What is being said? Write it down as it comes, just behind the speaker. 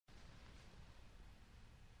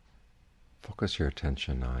focus your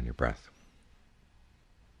attention on your breath.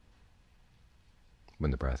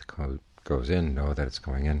 When the breath goes in, know that it's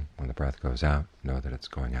going in. When the breath goes out, know that it's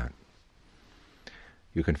going out.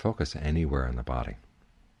 You can focus anywhere in the body,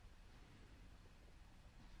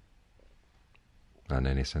 on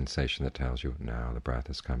any sensation that tells you, now the breath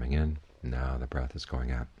is coming in, now the breath is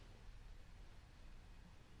going out.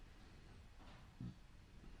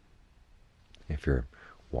 If you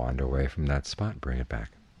wander away from that spot, bring it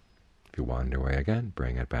back. If you wander away again,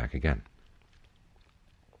 bring it back again.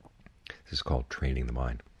 This is called training the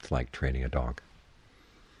mind. It's like training a dog,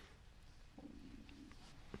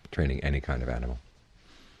 training any kind of animal.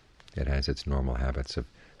 It has its normal habits of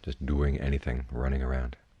just doing anything, running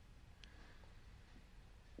around.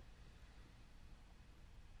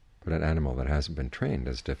 But an animal that hasn't been trained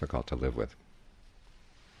is difficult to live with.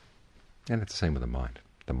 And it's the same with the mind.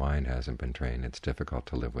 The mind hasn't been trained. It's difficult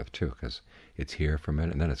to live with too, because it's here for a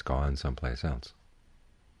minute and then it's gone someplace else.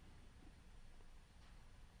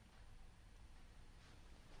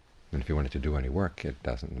 And if you want it to do any work, it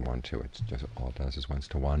doesn't want to. It's just all it does is wants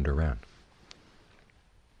to wander around.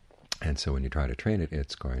 And so when you try to train it,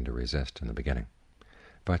 it's going to resist in the beginning.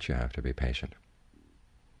 But you have to be patient.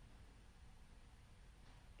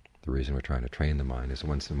 The reason we're trying to train the mind is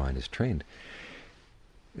once the mind is trained,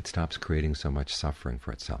 it stops creating so much suffering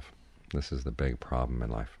for itself. This is the big problem in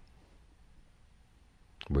life.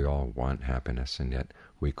 We all want happiness, and yet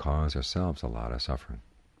we cause ourselves a lot of suffering.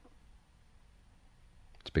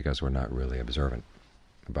 It's because we're not really observant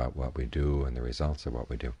about what we do and the results of what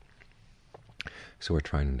we do. So we're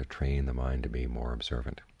trying to train the mind to be more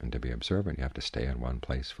observant. And to be observant, you have to stay in one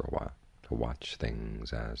place for a while, to watch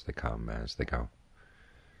things as they come, as they go.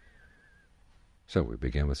 So we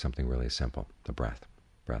begin with something really simple, the breath.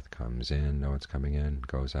 Breath comes in, know it's coming in,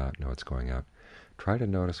 goes out, know it's going out. Try to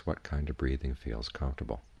notice what kind of breathing feels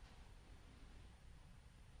comfortable.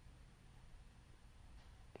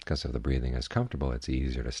 Because if the breathing is comfortable, it's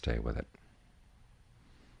easier to stay with it.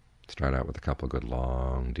 Start out with a couple good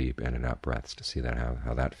long, deep in and out breaths to see that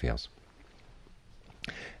how that feels.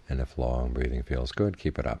 And if long breathing feels good,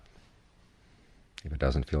 keep it up. If it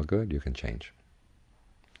doesn't feel good, you can change.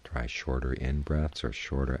 Try shorter in breaths or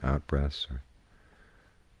shorter out breaths, or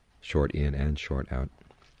short in and short out.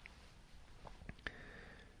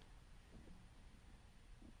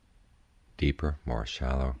 Deeper, more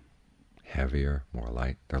shallow, heavier, more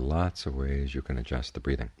light. There are lots of ways you can adjust the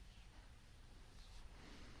breathing.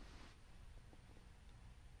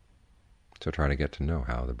 So try to get to know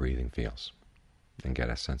how the breathing feels and get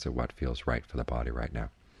a sense of what feels right for the body right now.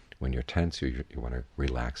 When you're tense, you want a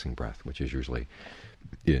relaxing breath, which is usually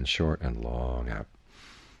in short and long out.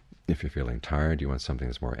 If you're feeling tired, you want something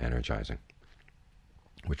that's more energizing,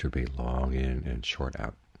 which would be long in and short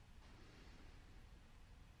out.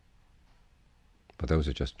 But those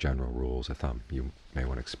are just general rules of thumb. You may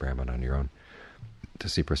want to experiment on your own to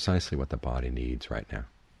see precisely what the body needs right now.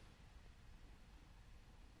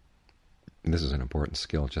 And this is an important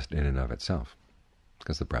skill just in and of itself,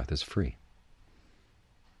 because the breath is free.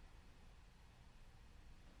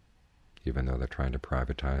 Even though they're trying to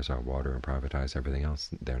privatize our water and privatize everything else,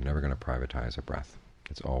 they're never going to privatize a breath.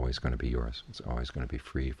 It's always going to be yours. It's always going to be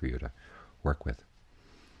free for you to work with.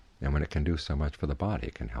 And when it can do so much for the body,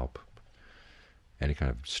 it can help any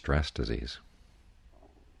kind of stress disease.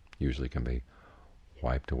 Usually can be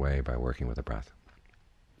wiped away by working with the breath.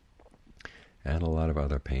 And a lot of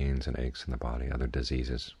other pains and aches in the body, other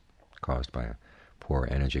diseases caused by a poor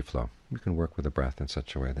energy flow. You can work with the breath in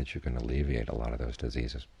such a way that you can alleviate a lot of those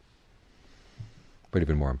diseases. But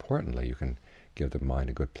even more importantly, you can give the mind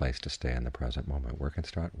a good place to stay in the present moment, where it can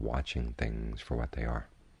start watching things for what they are.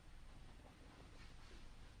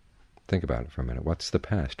 Think about it for a minute. What's the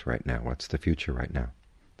past right now? What's the future right now?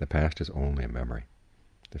 The past is only a memory.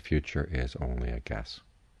 The future is only a guess.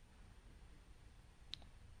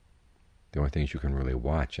 The only things you can really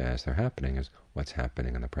watch as they're happening is what's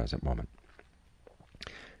happening in the present moment.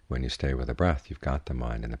 When you stay with the breath, you've got the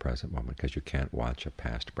mind in the present moment, because you can't watch a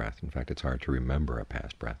past breath. In fact, it's hard to remember a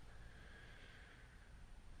past breath.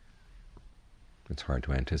 It's hard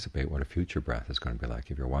to anticipate what a future breath is going to be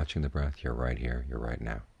like. If you're watching the breath, you're right here, you're right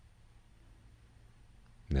now.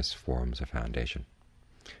 And this forms a foundation.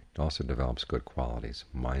 It also develops good qualities,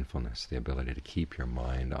 mindfulness, the ability to keep your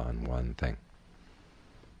mind on one thing.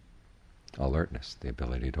 Alertness, the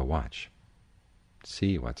ability to watch,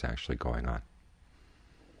 see what's actually going on.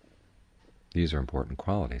 These are important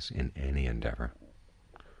qualities in any endeavor,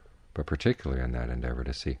 but particularly in that endeavor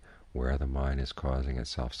to see where the mind is causing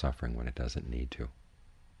itself suffering when it doesn't need to.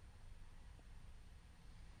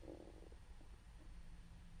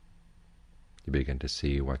 You begin to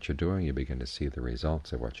see what you're doing. You begin to see the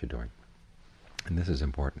results of what you're doing. And this is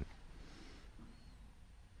important,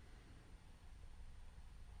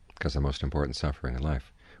 because the most important suffering in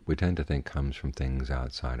life, we tend to think, comes from things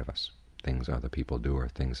outside of us, things other people do, or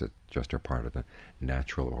things that just are part of the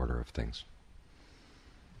natural order of things.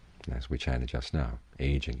 And as we chanted just now,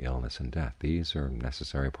 aging, illness, and death, these are a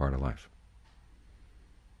necessary part of life.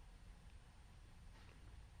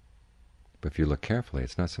 But if you look carefully,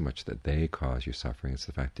 it's not so much that they cause you suffering, it's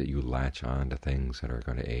the fact that you latch on to things that are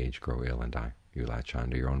going to age, grow ill, and die. You latch on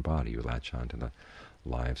to your own body, you latch on to the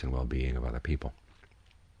lives and well-being of other people,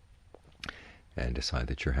 and decide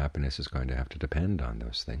that your happiness is going to have to depend on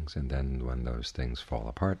those things, and then when those things fall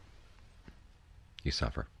apart, you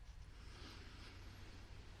suffer.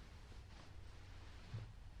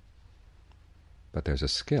 But there's a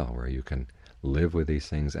skill where you can live with these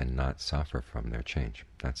things and not suffer from their change.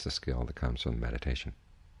 That's the skill that comes from meditation.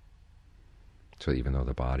 So even though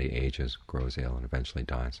the body ages, grows ill, and eventually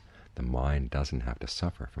dies, the mind doesn't have to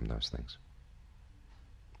suffer from those things,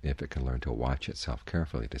 if it can learn to watch itself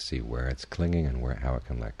carefully to see where it's clinging and how it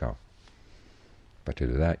can let go. But to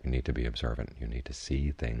do that, you need to be observant. You need to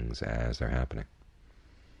see things as they're happening.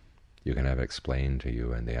 You can have it explained to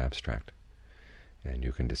you in the abstract, and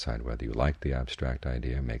you can decide whether you like the abstract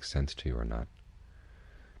idea, makes sense to you or not.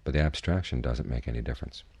 But the abstraction doesn't make any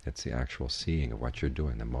difference. It's the actual seeing of what you're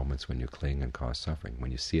doing, the moments when you cling and cause suffering,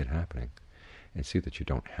 when you see it happening and see that you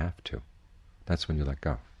don't have to. That's when you let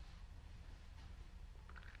go.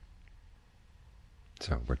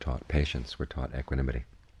 So we're taught patience, we're taught equanimity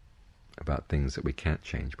about things that we can't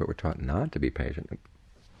change, but we're taught not to be patient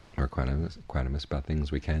or equanimous about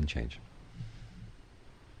things we can change.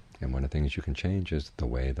 And one of the things you can change is the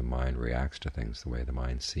way the mind reacts to things, the way the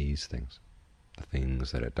mind sees things, the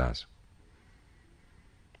things that it does.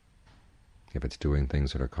 If it's doing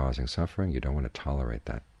things that are causing suffering, you don't want to tolerate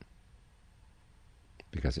that,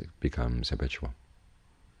 because it becomes habitual.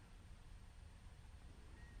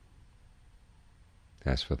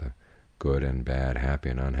 As for the good and bad, happy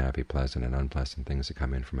and unhappy, pleasant and unpleasant things that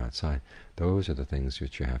come in from outside, those are the things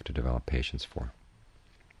which you have to develop patience for.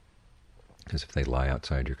 Because if they lie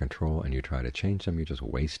outside your control and you try to change them, you're just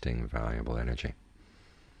wasting valuable energy.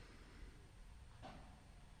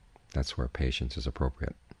 That's where patience is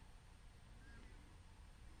appropriate.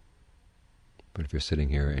 But if you're sitting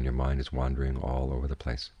here and your mind is wandering all over the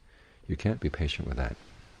place, you can't be patient with that.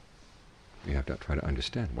 You have to try to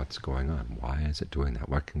understand what's going on. Why is it doing that?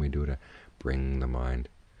 What can we do to bring the mind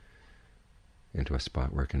into a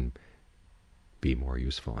spot where it can be more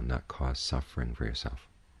useful and not cause suffering for yourself?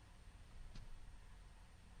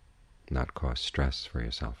 Not cause stress for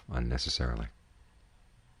yourself unnecessarily.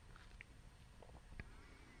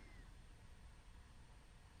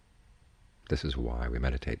 This is why we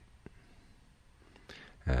meditate.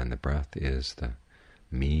 And the breath is the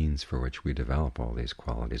means for which we develop all these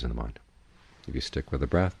qualities in the mind. If you stick with the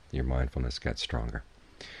breath, your mindfulness gets stronger.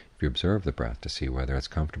 If you observe the breath to see whether it's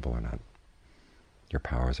comfortable or not, your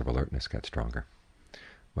powers of alertness get stronger.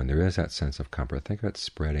 When there is that sense of comfort, think of it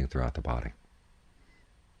spreading throughout the body.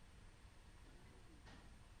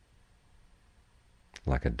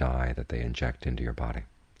 Like a dye that they inject into your body.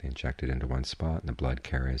 They inject it into one spot, and the blood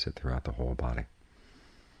carries it throughout the whole body.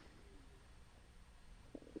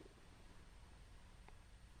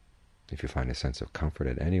 If you find a sense of comfort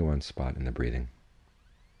at any one spot in the breathing,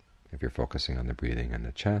 if you're focusing on the breathing in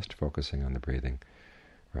the chest, focusing on the breathing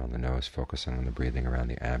around the nose, focusing on the breathing around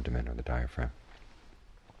the abdomen or the diaphragm,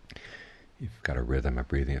 you've got a rhythm of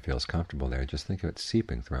breathing that feels comfortable there, just think of it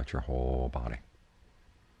seeping throughout your whole body,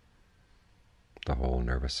 the whole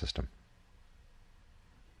nervous system.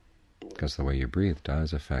 Because the way you breathe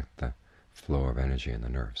does affect the flow of energy in the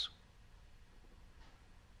nerves.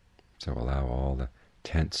 So allow all the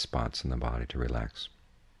tense spots in the body to relax.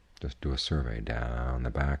 Just do a survey down the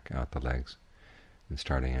back, out the legs, and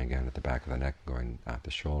starting again at the back of the neck, going out the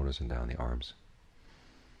shoulders and down the arms,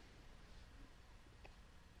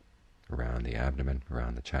 around the abdomen,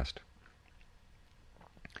 around the chest.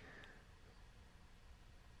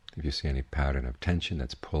 If you see any pattern of tension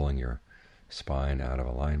that's pulling your spine out of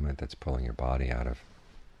alignment, that's pulling your body out of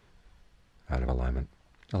alignment,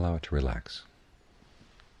 allow it to relax.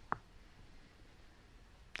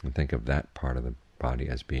 And think of that part of the body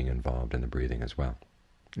as being involved in the breathing as well,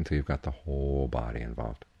 until you've got the whole body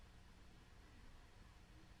involved.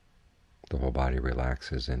 The whole body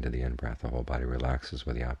relaxes into the in-breath. The whole body relaxes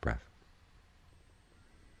with the out-breath.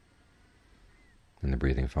 And the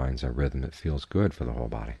breathing finds a rhythm that feels good for the whole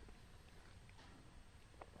body.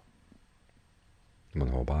 When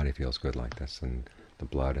the whole body feels good like this, then the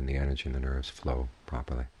blood and the energy and the nerves flow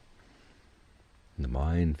properly. And the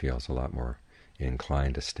mind feels a lot more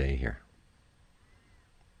inclined to stay here.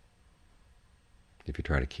 If you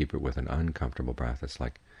try to keep it with an uncomfortable breath, it's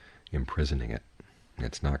like imprisoning it.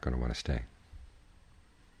 It's not going to want to stay.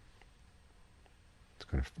 It's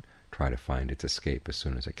going to try to find its escape as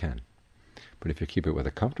soon as it can. But if you keep it with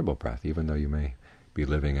a comfortable breath, even though you may be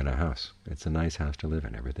living in a house, it's a nice house to live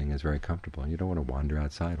in. Everything is very comfortable, and you don't want to wander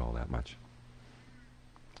outside all that much,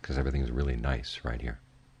 because everything is really nice right here.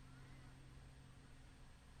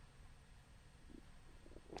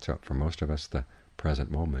 So for most of us, the present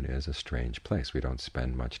moment is a strange place. We don't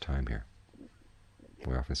spend much time here.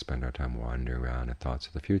 We often spend our time wandering around in thoughts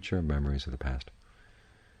of the future, memories of the past.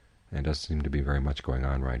 And it doesn't seem to be very much going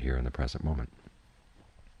on right here in the present moment.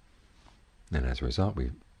 And as a result,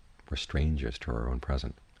 we're strangers to our own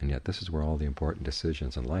present. And yet this is where all the important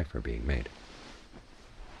decisions in life are being made.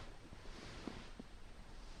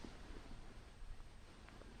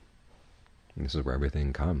 And this is where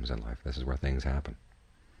everything comes in life. This is where things happen.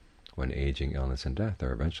 When aging, illness, and death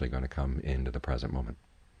are eventually going to come into the present moment.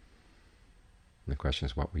 And the question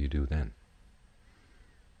is, what will you do then?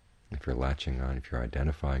 If you're latching on, if you're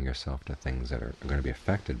identifying yourself to things that are going to be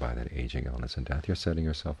affected by that aging, illness, and death, you're setting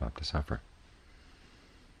yourself up to suffer.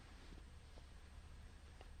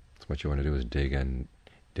 So what you want to do is dig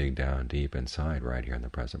down deep inside right here in the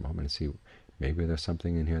present moment and see, maybe there's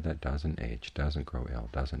something in here that doesn't age, doesn't grow ill,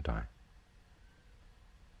 doesn't die.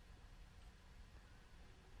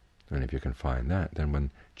 And if you can find that, then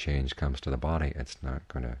when change comes to the body, it's not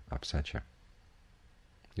going to upset you.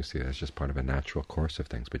 You see, that's just part of a natural course of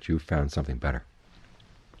things, but you've found something better.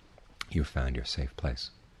 You've found your safe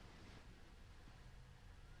place.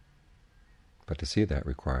 But to see that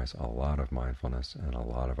requires a lot of mindfulness and a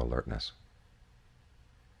lot of alertness,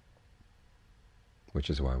 which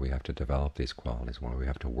is why we have to develop these qualities, why we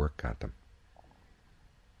have to work at them.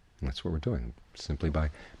 And that's what we're doing, simply by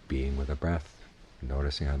being with the breath,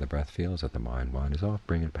 noticing how the breath feels. If the mind wanders off,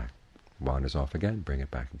 bring it back. Wanders off again, bring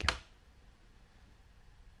it back again.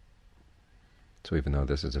 So even though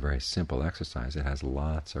this is a very simple exercise, it has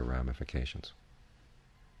lots of ramifications.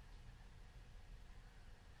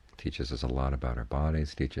 It teaches us a lot about our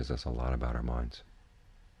bodies, teaches us a lot about our minds.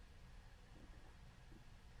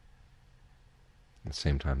 At the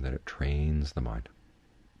same time that it trains the mind.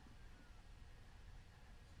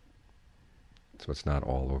 So it's not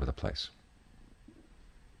all over the place,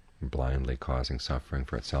 blindly causing suffering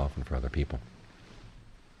for itself and for other people.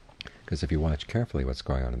 Because if you watch carefully what's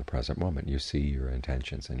going on in the present moment, you see your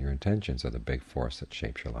intentions, and your intentions are the big force that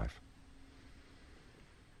shapes your life.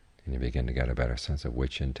 And you begin to get a better sense of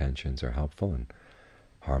which intentions are helpful and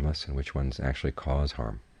harmless, and which ones actually cause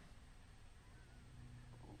harm.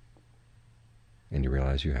 And you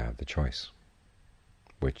realize you have the choice,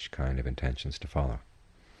 which kind of intentions to follow.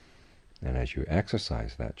 And as you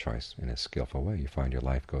exercise that choice in a skillful way, you find your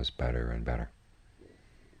life goes better and better.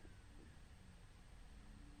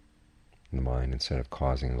 The mind, instead of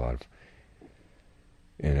causing a lot of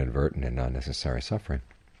inadvertent and unnecessary suffering,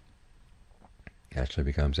 actually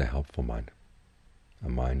becomes a helpful mind, a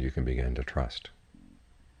mind you can begin to trust.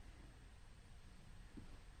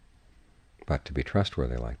 But to be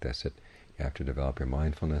trustworthy like this, you have to develop your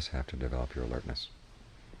mindfulness, have to develop your alertness,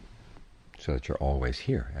 so that you're always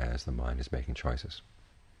here as the mind is making choices.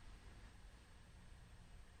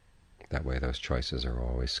 That way those choices are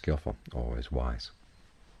always skillful, always wise.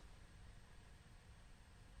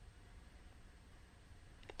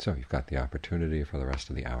 So you've got the opportunity for the rest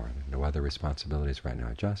of the hour. No other responsibilities right now.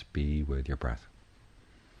 Just be with your breath.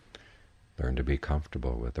 Learn to be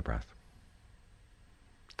comfortable with the breath.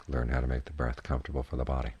 Learn how to make the breath comfortable for the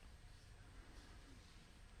body.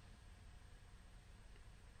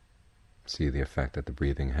 See the effect that the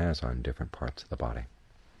breathing has on different parts of the body.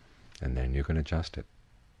 And then you can adjust it.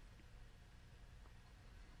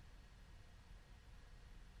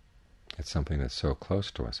 It's something that's so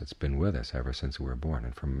close to us. It's been with us ever since we were born.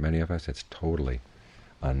 And for many of us, it's totally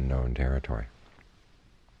unknown territory,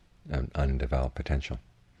 an undeveloped potential.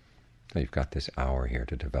 So you've got this hour here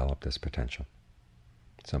to develop this potential.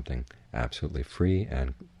 Something absolutely free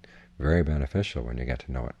and very beneficial when you get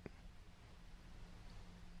to know it.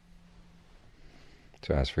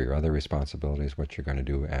 So as for your other responsibilities, what you're going to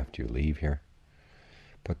do after you leave here,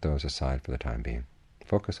 put those aside for the time being.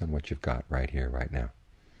 Focus on what you've got right here, right now.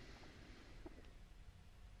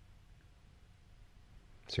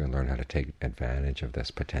 So you'll learn how to take advantage of this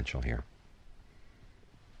potential here.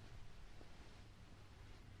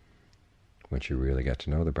 Once you really get to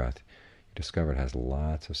know the breath, you discover it has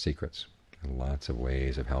lots of secrets and lots of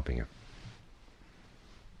ways of helping you.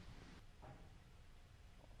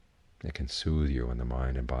 It can soothe you when the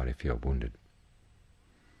mind and body feel wounded.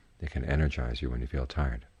 It can energize you when you feel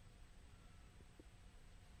tired.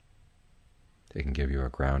 It can give you a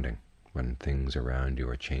grounding when things around you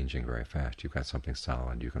are changing very fast. You've got something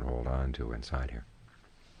solid you can hold on to inside here.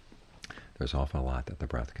 There's an awful lot that the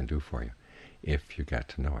breath can do for you if you get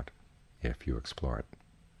to know it, if you explore it.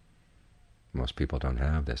 Most people don't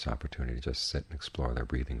have this opportunity to just sit and explore their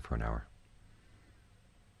breathing for an hour.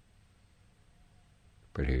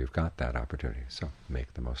 But here you've got that opportunity, so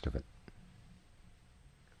make the most of it.